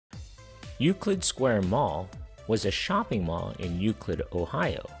Euclid Square Mall was a shopping mall in Euclid,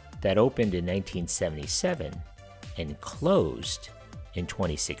 Ohio that opened in 1977 and closed in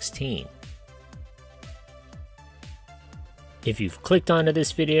 2016. If you've clicked onto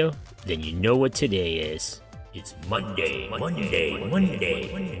this video, then you know what today is. It's Monday,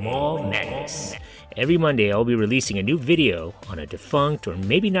 Mall Madness. Every Monday I'll be releasing a new video on a defunct or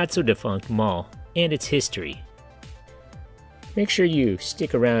maybe not so defunct mall and its history. Make sure you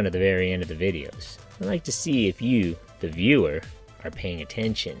stick around to the very end of the videos. I'd like to see if you, the viewer, are paying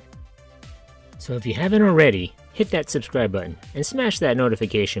attention. So if you haven't already, hit that subscribe button and smash that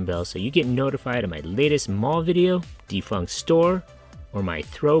notification bell so you get notified of my latest mall video, defunct store, or my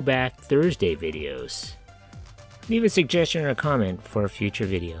Throwback Thursday videos. Leave a suggestion or a comment for a future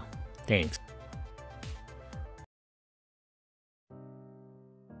video. Thanks.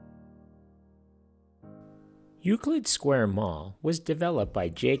 Euclid Square Mall was developed by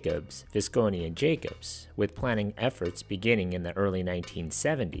Jacobs, Visconti and Jacobs, with planning efforts beginning in the early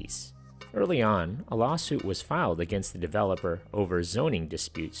 1970s. Early on, a lawsuit was filed against the developer over zoning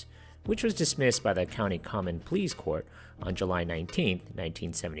disputes, which was dismissed by the County Common Pleas Court on July 19,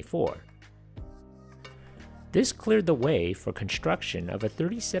 1974. This cleared the way for construction of a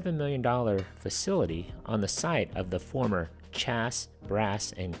 $37 million facility on the site of the former Chass,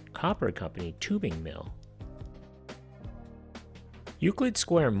 Brass, and Copper Company tubing mill. Euclid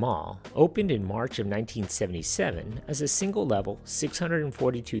Square Mall opened in March of 1977 as a single-level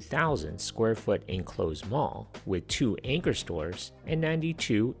 642,000 square foot enclosed mall with 2 anchor stores and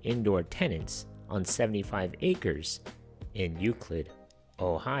 92 indoor tenants on 75 acres in Euclid,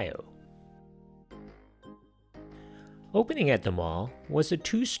 Ohio. Opening at the mall was a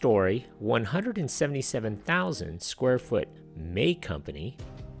 2-story, 177,000 square foot May Company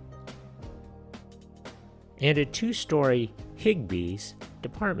and a 2-story Higbee's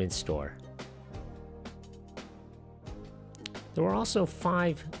department store. There were also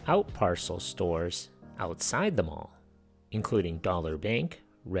 5 outparcel stores outside the mall, including Dollar Bank,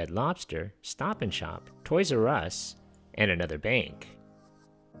 Red Lobster, Stop & Shop, Toys R Us, and another bank.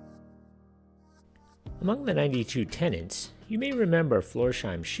 Among the 92 tenants, you may remember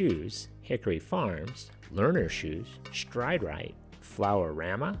Florsheim Shoes, Hickory Farms, Lerner Shoes, Stride Rite,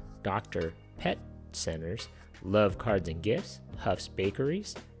 Flower-Rama, Dr. Pet Centers, Love Cards and Gifts, Huff's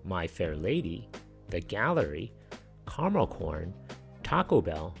Bakeries, My Fair Lady, The Gallery, Caramel Corn, Taco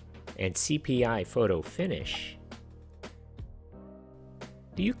Bell, and CPI Photo Finish.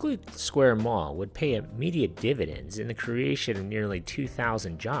 The Euclid Square Mall would pay immediate dividends in the creation of nearly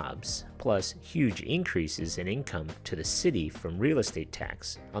 2,000 jobs, plus huge increases in income to the city from real estate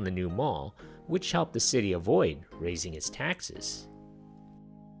tax on the new mall, which helped the city avoid raising its taxes.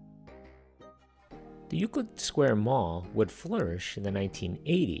 The Euclid Square Mall would flourish in the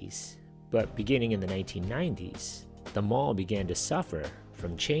 1980s, but beginning in the 1990s, the mall began to suffer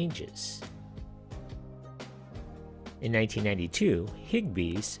from changes. In 1992,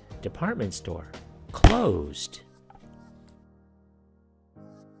 Higbee's department store closed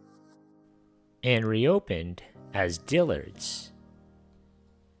and reopened as Dillard's.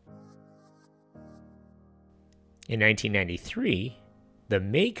 In 1993, the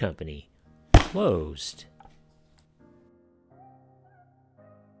May Company closed.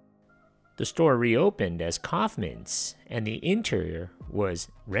 The store reopened as Kaufmann's, and the interior was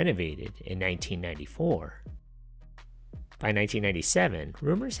renovated in 1994. By 1997,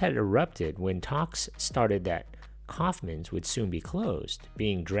 rumors had erupted when talks started that Kaufmann's would soon be closed,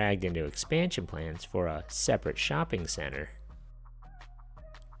 being dragged into expansion plans for a separate shopping center.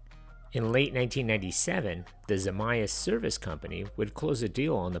 In late 1997, the Zamias Service Company would close a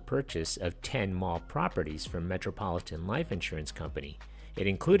deal on the purchase of 10 mall properties from Metropolitan Life Insurance Company. It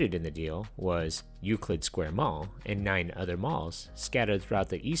included in the deal was Euclid Square Mall and 9 other malls scattered throughout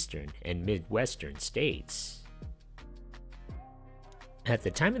the eastern and midwestern states. At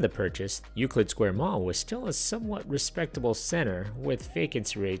the time of the purchase, Euclid Square Mall was still a somewhat respectable center with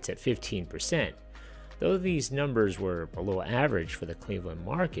vacancy rates at 15%. Though these numbers were below average for the Cleveland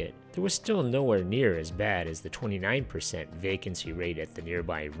market, there was still nowhere near as bad as the 29% vacancy rate at the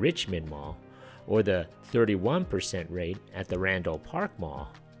nearby Richmond Mall or the 31% rate at the Randall Park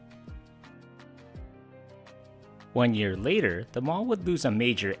Mall. 1 year later, the mall would lose a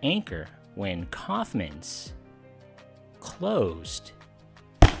major anchor when Kaufmann's closed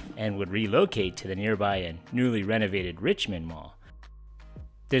and would relocate to the nearby and newly renovated Richmond Mall.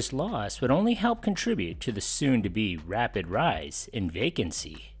 This loss would only help contribute to the soon-to-be rapid rise in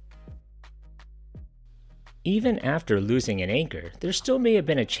vacancy. Even after losing an anchor, there still may have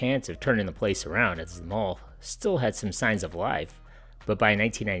been a chance of turning the place around as the mall still had some signs of life, But by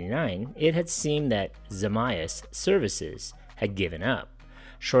 1999, it had seemed that Zamias Services had given up.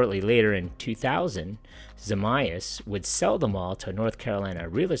 Shortly later in 2000, Zamias would sell the mall to North Carolina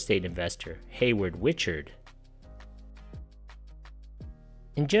real estate investor Hayward Wichard.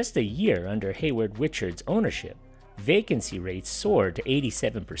 In just a year under Hayward Wichard's ownership, vacancy rates soared to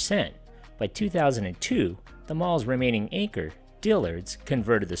 87%. By 2002, the mall's remaining anchor, Dillard's,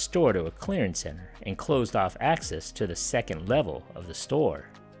 converted the store to a clearance center and closed off access to the second level of the store.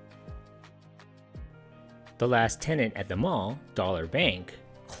 The last tenant at the mall, Dollar Bank,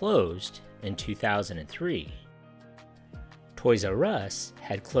 closed in 2003. Toys R Us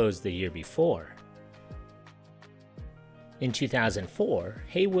had closed the year before. In 2004,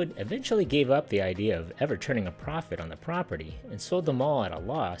 Haywood eventually gave up the idea of ever turning a profit on the property and sold the mall at a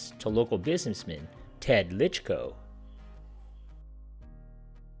loss to local businessman Ted Litchko.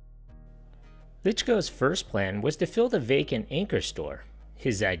 Litchko's first plan was to fill the vacant anchor store.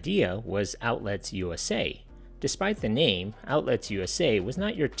 His idea was Outlets USA. Despite the name, Outlets USA was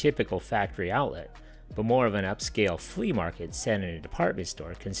not your typical factory outlet, but more of an upscale flea market set in a department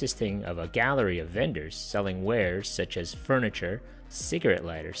store consisting of a gallery of vendors selling wares such as furniture, cigarette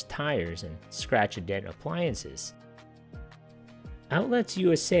lighters, tires, and scratch-and-dent appliances. Outlets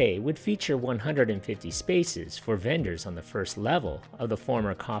USA would feature 150 spaces for vendors on the first level of the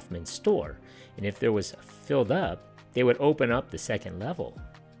former Kaufman store, and if there was filled up, they would open up the second level.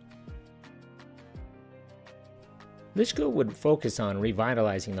 Litchko would focus on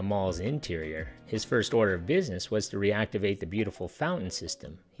revitalizing the mall's interior. His first order of business was to reactivate the beautiful fountain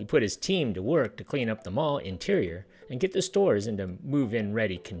system. He put his team to work to clean up the mall interior and get the stores into move-in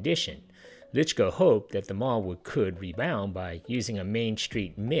ready condition. Litchko hoped that the mall could rebound by using a Main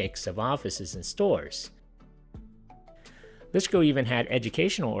Street mix of offices and stores. Litchko even had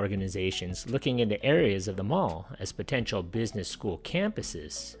educational organizations looking into areas of the mall as potential business school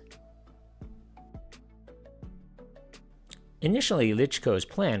campuses. Initially, Litchko's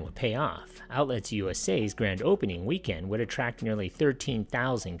plan would pay off. Outlets USA's grand opening weekend would attract nearly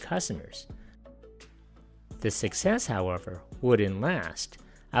 13,000 customers. The success, however, wouldn't last.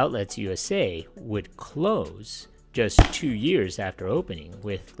 Outlets USA would close just 2 years after opening,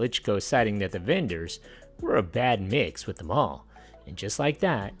 with Litchko citing that the vendors were a bad mix with the mall. And just like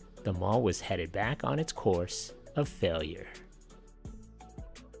that, the mall was headed back on its course of failure.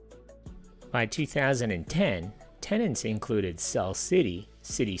 By 2010, tenants included Cell City,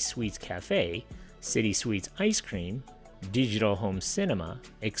 City Sweets Cafe, City Sweets Ice Cream, Digital Home Cinema,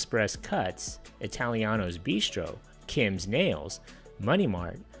 Express Cuts, Italiano's Bistro, Kim's Nails, Money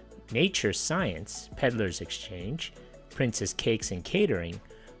Mart, Nature Science, Peddler's Exchange, Princess Cakes and Catering,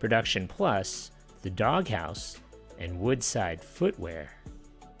 Production Plus, The Doghouse, and Woodside Footwear.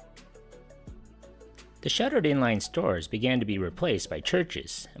 The shuttered inline stores began to be replaced by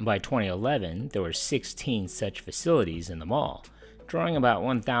churches, and by 2011 there were 16 such facilities in the mall, drawing about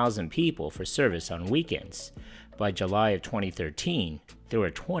 1,000 people for service on weekends. By July of 2013, there were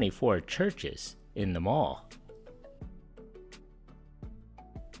 24 churches in the mall.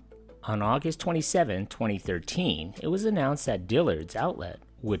 On August 27, 2013, it was announced that Dillard's outlet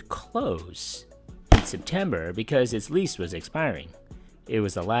would close in September because its lease was expiring. It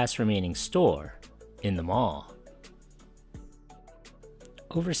was the last remaining store in the mall.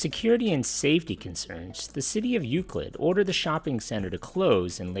 Over security and safety concerns, the city of Euclid ordered the shopping center to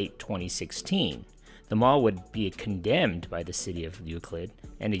close in late 2016. The mall would be condemned by the city of Euclid,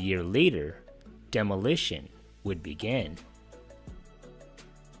 and a year later, demolition would begin.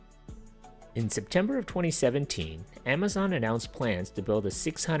 In September of 2017, Amazon announced plans to build a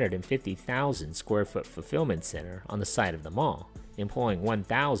 650,000 square foot fulfillment center on the site of the mall, employing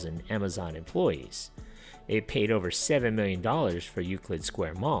 1,000 Amazon employees. It paid over $7 million for Euclid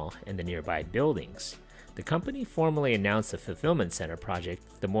Square Mall and the nearby buildings. The company formally announced the fulfillment center project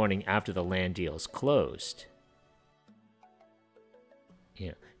the morning after the land deals closed.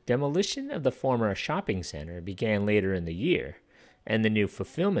 Demolition of the former shopping center began later in the year, and the new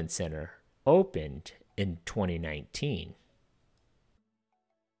fulfillment center opened in 2019.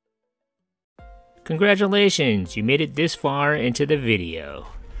 Congratulations, you made it this far into the video.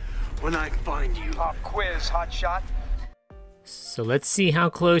 When I find you. Pop quiz, hotshot. So let's see how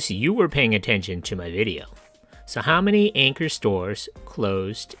close you were paying attention to my video. So how many anchor stores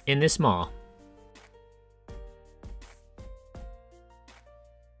closed in this mall?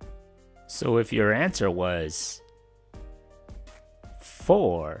 So if your answer was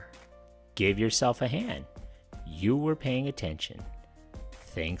 4, give yourself a hand. You were paying attention.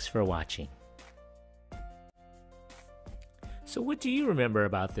 Thanks for watching. So what do you remember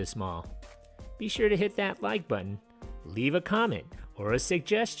about this mall? Be sure to hit that like button, leave a comment, or or a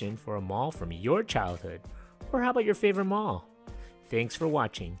suggestion for a mall from your childhood, or how about your favorite mall? Thanks for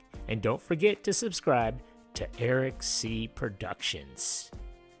watching, and don't forget to subscribe to Eric C. Productions.